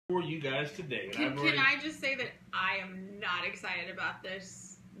For you guys today. Can I just say that I am not excited about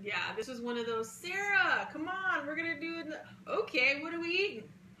this? Yeah, this was one of those, Sarah, come on, we're going to do it. Okay, what are we eating?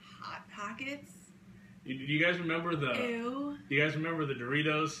 Hot Pockets? Do you guys remember the... Ew. Do you guys remember the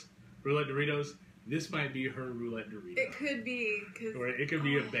Doritos? Roulette Doritos? This might be her roulette Dorito. It could be. Or it could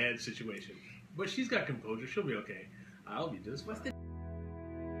be a bad situation. But she's got composure. She'll be okay. I'll be just fine. What's the...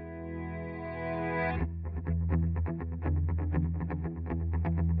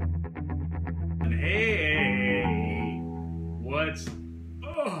 Hey, what's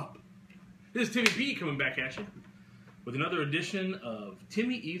up? This is Timmy P coming back at you with another edition of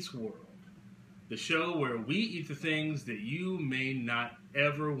Timmy Eats World, the show where we eat the things that you may not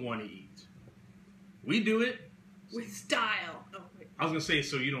ever want to eat. We do it with style. Oh, wait. I was going to say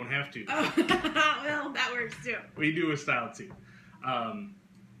so you don't have to. Oh, well, that works too. We do with style too.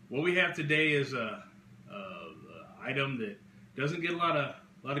 What we have today is a item that doesn't get a lot of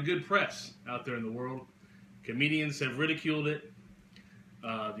good press out there in the world. Comedians have ridiculed it.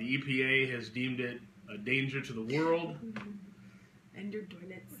 The EPA has deemed it a danger to the world. And your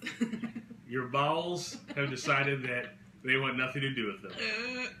toilets. Your bowels have decided that they want nothing to do with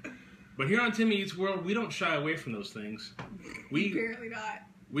them. But here on Timmy Eats World, we don't shy away from those things. Apparently not.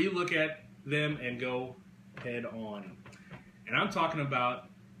 We look at them and go head on. And I'm talking about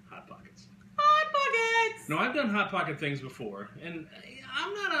Hot Pockets. Hot Pockets! No, I've done Hot Pocket things before, and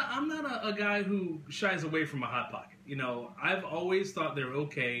I'm not a guy who shies away from a Hot Pocket. You know, I've always thought they're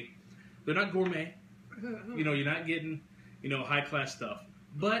okay. They're not gourmet. You know, you're not getting, high class stuff.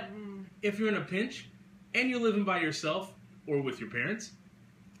 But if you're in a pinch and you're living by yourself or with your parents,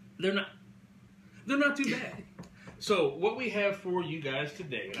 they're not too bad. So what we have for you guys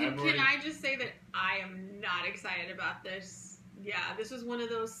today, can I just say that I am not excited about this? Yeah, this was one of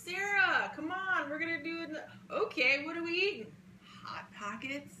those, Sarah, come on, we're gonna do it. Okay, what are we eating? Hot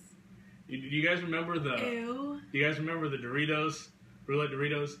Pockets. Do you guys remember the? Ew. Do you guys remember the Doritos, roulette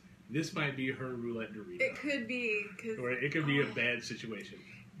Doritos? This might be her roulette Dorito. It could be, or it could be a bad situation.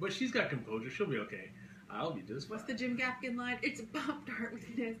 But she's got composure. She'll be okay. I'll be just fine. What's the Jim Gaffigan line? It's a Pop-Tart with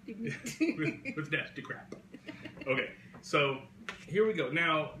nasty meat. with nasty crap. Okay, so here we go.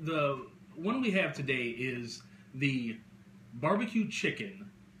 Now, the one we have today is the barbecue chicken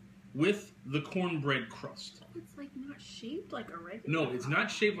with the cornbread crust. It's like not shaped like a regular. No, it's not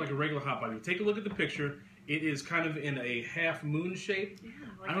shaped like a regular Hot Pocket. Take a look at the picture. It is kind of in a half moon shape. Yeah,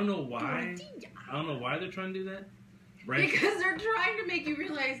 like I don't know why. I don't know why they're trying to do that. Right? Because they're trying to make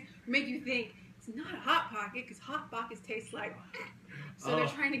you think it's not a Hot Pocket, because Hot Pockets taste like. So they're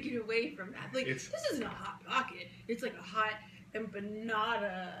trying to get away from that. Like, this isn't a Hot Pocket. It's like a hot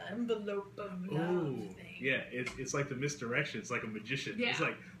empanada envelope of love thing. Yeah, it's like the misdirection. It's like a magician. Yeah. It's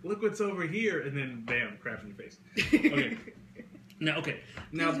like, look what's over here, and then bam, crap in your face. Okay.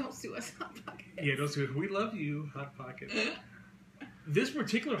 Now, Please don't sue us, Hot Pocket. Yeah, don't sue us. We love you, Hot Pocket. This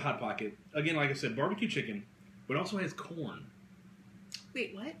particular Hot Pocket, again, like I said, barbecue chicken, but also has corn.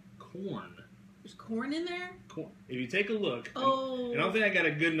 Wait, what? Corn. There's corn in there? Corn. If you take a look, and I don't think I got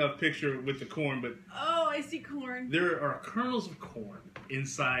a good enough picture with the corn, but I see corn. There are kernels of corn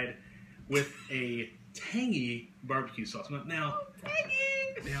inside with a tangy barbecue sauce. Now, tangy!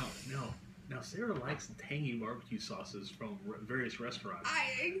 Now, Sarah likes tangy barbecue sauces from various restaurants.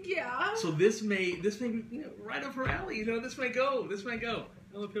 Yeah. So this may be right up her alley. This may go.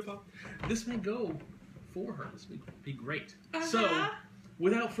 Hello, Pip-Pop. This may go for her. This may be great. So,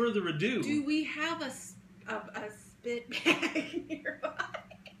 without further ado, do we have a spit bag nearby?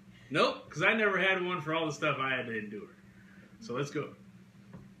 Nope, because I never had one for all the stuff I had to endure. So let's go.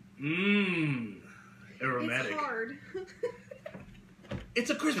 Aromatic. It's hard. It's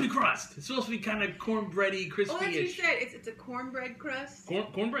a crispy crust. It's supposed to be kind of cornbready, crispy-ish. Oh, that's what you said. It's a cornbread crust?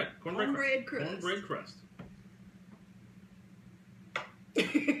 Cornbread crust. Cornbread crust. I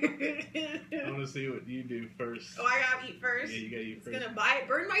want to see what you do first. Oh, I gotta eat first? Yeah, you gotta eat first. It's gonna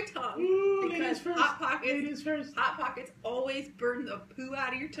burn my tongue. Ooh, because Hot Pockets always burn the poo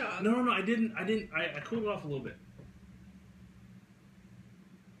out of your tongue. No, I didn't. I cooled it off a little bit.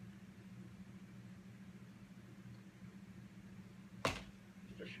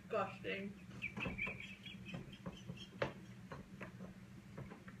 Disgusting.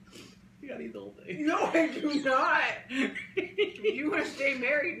 You gotta eat the whole thing. No, I do not. You want to stay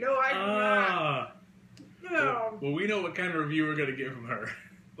married? No, I do not. No. Well, we know what kind of review we're gonna get from her.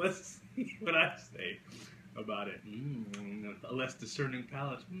 Let's see what I say about it. A less discerning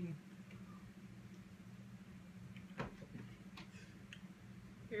palate.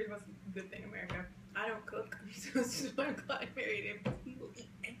 Here's what's a good thing, America. I don't cook, so I'm glad I married him. He will eat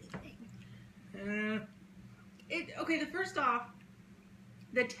anything. Okay, the first off,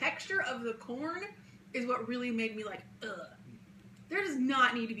 The texture of the corn is what really made me like, ugh. There does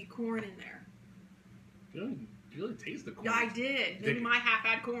not need to be corn in there. You really taste the corn. Yeah, I did. Maybe my half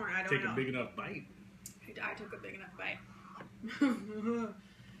had corn. I don't know. Take a big enough bite. I took a big enough bite.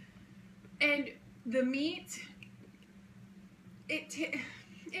 And the meat,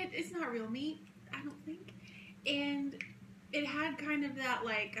 it's not real meat, I don't think. And it had kind of that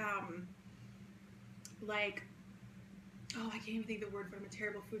like, oh, I can't even think of the word for it. I'm a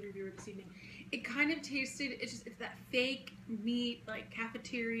terrible food reviewer this evening. It kind of tasted, it's that fake meat, like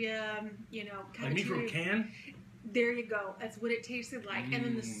cafeteria, you know. Like meat from a can? There you go. That's what it tasted like. And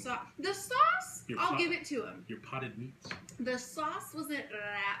then the sauce, I'll give it to him. Your potted meats. The sauce wasn't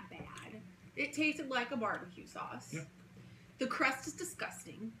that bad. It tasted like a barbecue sauce. Yeah. The crust is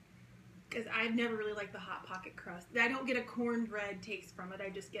disgusting. Because I've never really liked the Hot Pocket crust. I don't get a cornbread taste from it. I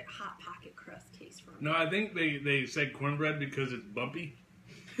just get Hot Pocket crust taste from it. No, I think they said cornbread because it's bumpy.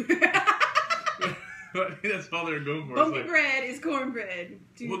 That's all they're going for. Bumpy bread is cornbread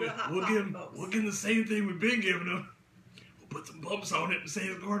to the Hot Pocket folks. We'll give them the same thing we've been giving them. We'll put some bumps on it and say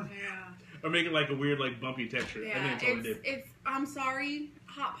it's corn. Yeah. Or make it like a weird, like, bumpy texture. Yeah, I think that's all they did. I'm sorry,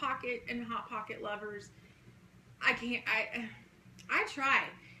 Hot Pocket and Hot Pocket lovers. I can't, I try.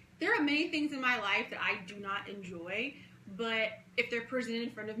 There are many things in my life that I do not enjoy, but if they're presented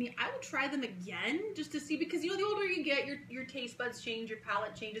in front of me, I will try them again just to see, because, you know, the older you get, your taste buds change, your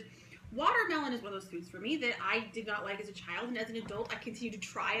palate changes. Watermelon is one of those foods for me that I did not like as a child, and as an adult, I continue to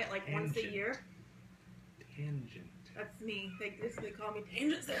try it like once a year. Tangent. That's me. They call me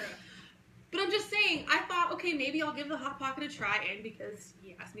Tangent Sarah. But I'm just saying, I thought, okay, maybe I'll give the Hot Pocket a try, and because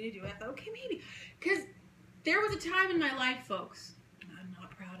he asked me to do it, I thought, okay, maybe. Because there was a time in my life, folks, and I'm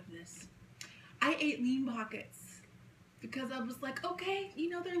not proud of this, I ate lean pockets. Because I was like, okay, you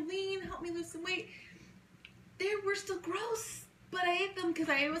know, they're lean, help me lose some weight. They were still gross, but I ate them because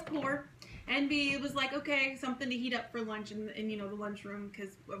I was poor. And B, it was like, okay, something to heat up for lunch in you know, the lunchroom,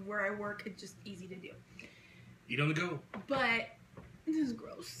 because of where I work, it's just easy to do. Eat on the go. But this is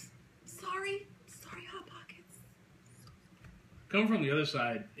gross. Sorry, Hot Pockets. Coming from the other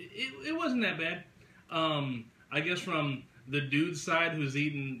side, it wasn't that bad. I guess from the dude's side who's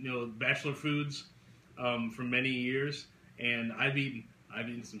eaten, you know, bachelor foods for many years, and I've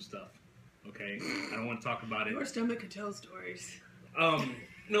eaten some stuff. Okay, I don't want to talk about it. Your stomach could tell stories.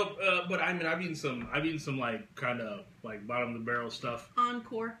 No, but I mean, I've eaten some like kind of like bottom of the barrel stuff.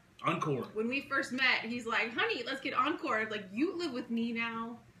 Encore. Encore. When we first met, he's like, "Honey, let's get Encore." I'm like, you live with me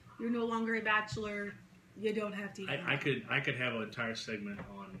now. You're no longer a bachelor. You don't have to eat. I could have an entire segment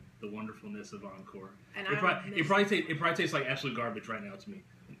on the wonderfulness of Encore. And it probably tastes like absolute garbage right now to me.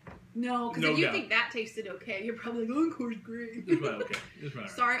 No, because if you think that tasted okay, you're probably like, Encore's great. It's probably okay. It's probably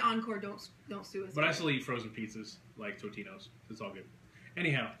Sorry, Encore, don't sue us. But I still eat frozen pizzas like Totino's. It's all good.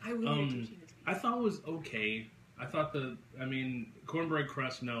 Anyhow, I will eat Totino's. I thought it was okay. I thought cornbread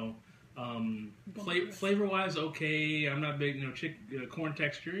crust, no. Flavor-wise, okay. I'm not big, corn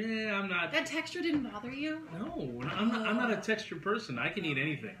texture. Yeah, I'm not. That texture didn't bother you? No, I'm not a texture person. I can eat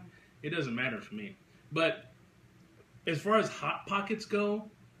anything. It doesn't matter for me. But as far as Hot Pockets go,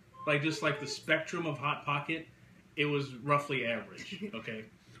 like just like the spectrum of Hot Pocket, it was roughly average. Okay,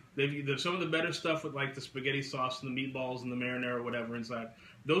 there's some of the better stuff with like the spaghetti sauce and the meatballs and the marinara or whatever inside.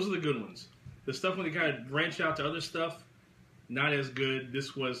 Those are the good ones. The stuff when they kind of branch out to other stuff, not as good.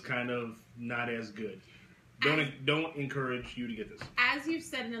 This was kind of not as good. Don't encourage you to get this. As you've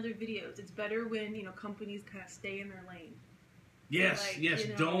said in other videos, it's better when companies kind of stay in their lane. Yes, yes.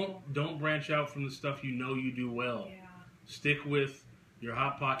 Don't branch out from the stuff you know you do well. Yeah. Stick with your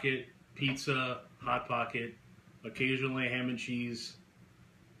Hot Pocket, pizza, Hot Pocket, occasionally ham and cheese,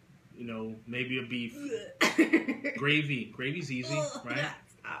 maybe a beef. Gravy. Gravy's easy, right?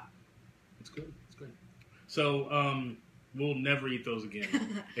 Stop. It's good. It's good. So, we'll never eat those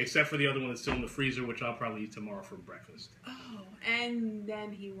again. Except for the other one that's still in the freezer, which I'll probably eat tomorrow for breakfast. Oh, and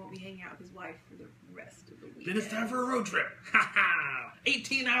then he won't be hanging out with his wife for the rest of the week. Then it's time for a road trip. Ha ha!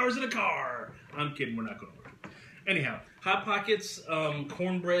 18 hours in a car. I'm kidding. We're not going to road trip. Anyhow, Hot Pockets,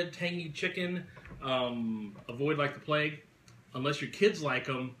 cornbread, tangy chicken. Avoid like the plague. Unless your kids like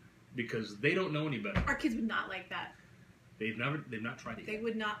them, because they don't know any better. Our kids would not like that. They've not tried it yet. They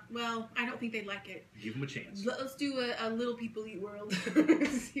would not. Well, I don't think they'd like it. Give them a chance. Let's do a Little People Eat World.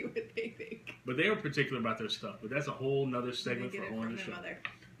 See what they think. But they are particular about their stuff. But that's a whole nother segment for a whole other show.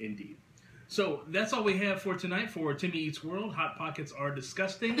 Indeed. So that's all we have for tonight for Timmy Eats World. Hot Pockets are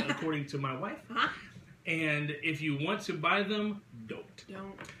disgusting, according to my wife. Huh? And if you want to buy them, don't.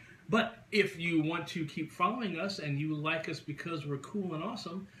 Don't. But if you want to keep following us and you like us because we're cool and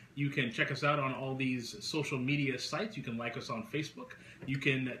awesome, You can check us out on all these social media sites. You can like us on Facebook. You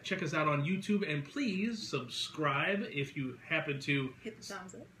can check us out on YouTube. And please subscribe if you happen to hit the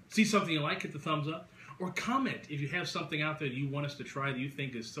thumbs up. See something you like, hit the thumbs up. Or comment if you have something out there that you want us to try that you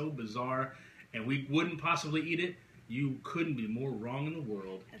think is so bizarre and we wouldn't possibly eat it. You couldn't be more wrong in the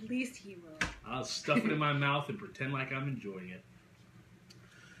world. At least he will. I'll stuff it in my mouth and pretend like I'm enjoying it.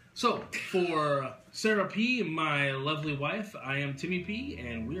 So, for Sarah P., my lovely wife, I am Timmy P.,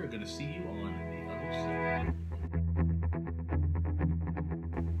 and we are going to see you on the other side.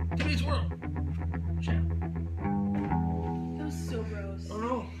 Timmy's World. Channel. That was so gross. Oh,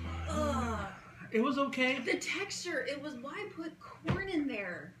 no. Ugh. It was okay. The texture, it was, why put corn in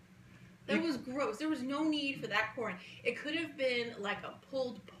there? That was gross. There was no need for that corn. It could have been like a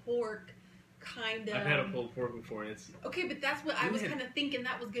pulled pork kind of. I've had a pulled pork before. It's okay, but that's what I was kind of thinking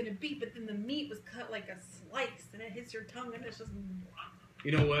that was going to be. But then the meat was cut like a slice, and it hits your tongue, and it's just.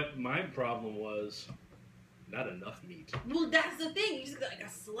 You know what? My problem was not enough meat. Well, that's the thing. You just got like a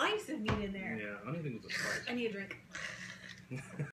slice of meat in there. Yeah, I don't think it was a slice. I need a drink.